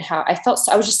of it, and how I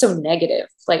was just so negative.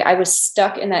 Like I was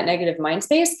stuck in that negative mind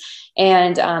space.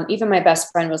 And even my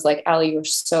best friend was like, "Allie, you're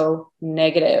so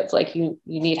negative. Like you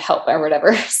need help or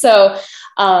whatever." So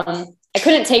I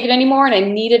couldn't take it anymore. And I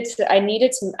needed to, I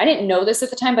didn't know this at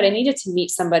the time, but I needed to meet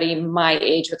somebody my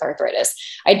age with arthritis.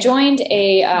 I joined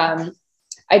a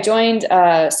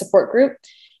support group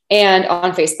and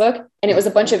on Facebook, and it was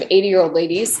a bunch of 80-year-old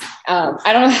ladies.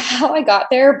 I don't know how I got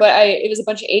there, but it was a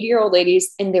bunch of 80-year-old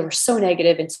ladies, and they were so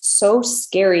negative and so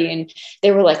scary. And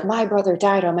they were like, "My brother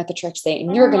died on methotrexate,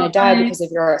 and you're going to die because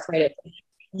of your arthritis."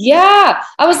 Yeah.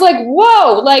 I was like,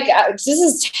 whoa, like this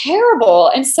is terrible.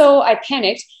 And so I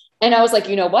panicked. And I was like,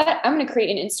 you know what? I'm going to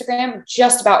create an Instagram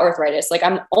just about arthritis. Like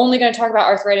I'm only going to talk about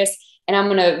arthritis, and I'm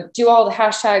going to do all the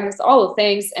hashtags, all the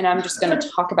things. And I'm just going to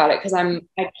talk about it because I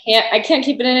can't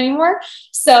keep it in anymore.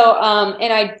 So,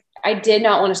 and I did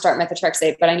not want to start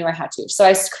methotrexate, but I knew I had to. So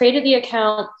I created the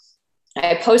account.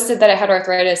 I posted that I had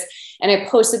arthritis, and I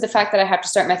posted the fact that I have to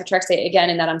start methotrexate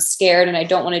again and that I'm scared and I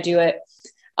don't want to do it.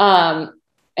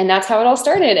 And that's how it all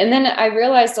started. And then I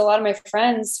realized a lot of my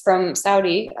friends from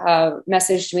Saudi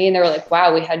messaged me, and they were like,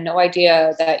 "Wow, we had no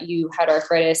idea that you had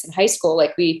arthritis in high school.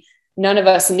 Like none of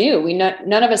us knew.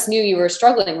 None of us knew you were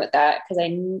struggling with that," because I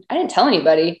didn't tell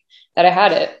anybody that I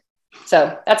had it.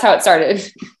 So that's how it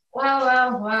started.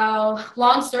 Wow.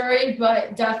 Long story,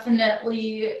 but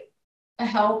definitely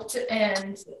helped,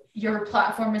 and your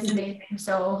platform is amazing.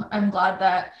 So I'm glad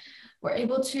that we're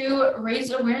able to raise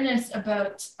awareness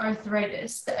about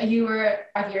arthritis. You were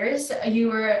 5 years. You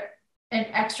were an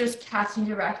extras casting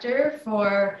director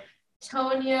for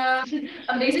Tonya,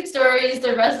 Amazing Stories,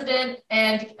 The Resident,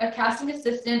 and a casting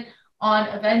assistant on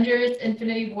Avengers: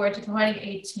 Infinity War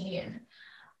 2018.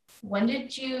 When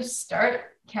did you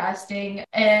start casting,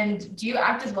 and do you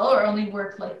act as well or only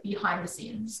work like behind the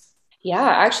scenes? Yeah,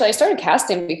 actually, I started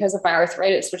casting because of my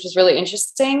arthritis, which is really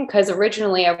interesting because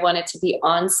originally I wanted to be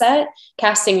on set.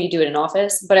 Casting, you do it in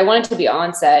office, but I wanted to be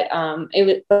on set.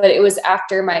 But it was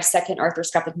after my second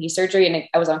arthroscopic knee surgery, and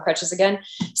I was on crutches again.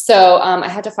 So I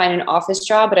had to find an office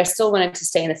job, but I still wanted to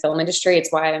stay in the film industry.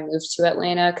 It's why I moved to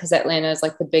Atlanta, because Atlanta is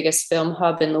like the biggest film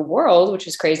hub in the world, which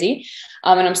is crazy.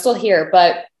 And I'm still here,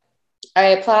 but I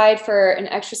applied for an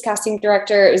extras casting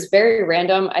director. It was very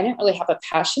random. I didn't really have a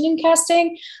passion in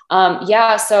casting.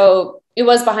 So it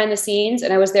was behind the scenes,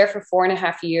 and I was there for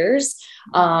 4.5 years.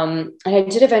 And I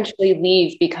did eventually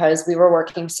leave because we were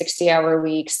working 60-hour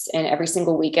weeks and every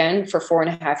single weekend for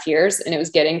 4.5 years. And it was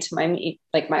getting to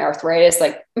my arthritis,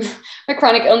 like my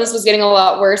chronic illness was getting a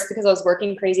lot worse because I was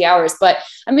working crazy hours. But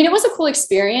I mean, it was a cool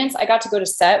experience. I got to go to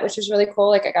set, which was really cool.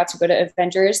 Like I got to go to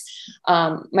Avengers.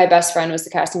 My best friend was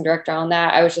the casting director on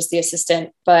that. I was just the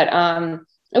assistant, but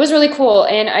it was really cool.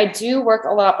 And I do work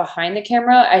a lot behind the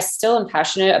camera. I still am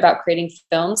passionate about creating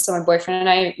films. So my boyfriend and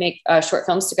I make short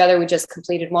films together. We just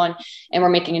completed one and we're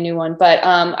making a new one, but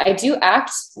I do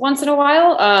act once in a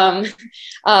while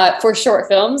for short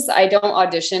films. I don't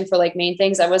audition for like main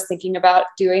things. I was thinking about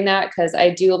doing that because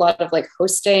I do a lot of like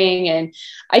hosting, and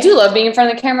I do love being in front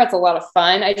of the camera. It's a lot of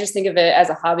fun. I just think of it as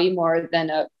a hobby more than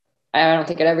I don't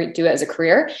think I'd ever do it as a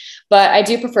career, but I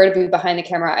do prefer to be behind the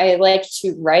camera. I like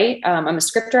to write. I'm a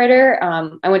script writer.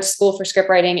 I went to school for script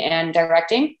writing and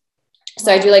directing.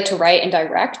 So I do like to write and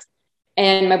direct.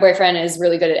 And my boyfriend is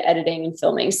really good at editing and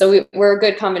filming. So we're a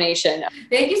good combination.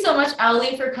 Thank you so much,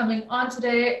 Allie, for coming on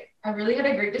today. I really had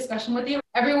a great discussion with you.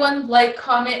 Everyone like,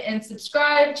 comment, and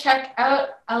subscribe. Check out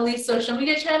Allie's social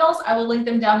media channels. I will link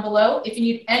them down below. If you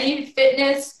need any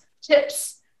fitness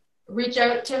tips, reach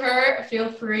out to her. Feel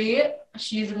free.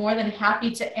 She's more than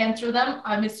happy to answer them.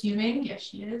 I'm assuming. Yes,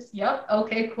 she is. Yep.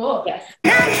 Okay, cool. Yes. I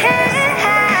can't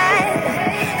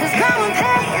hide, 'cause growing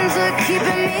pains are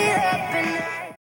keeping me up.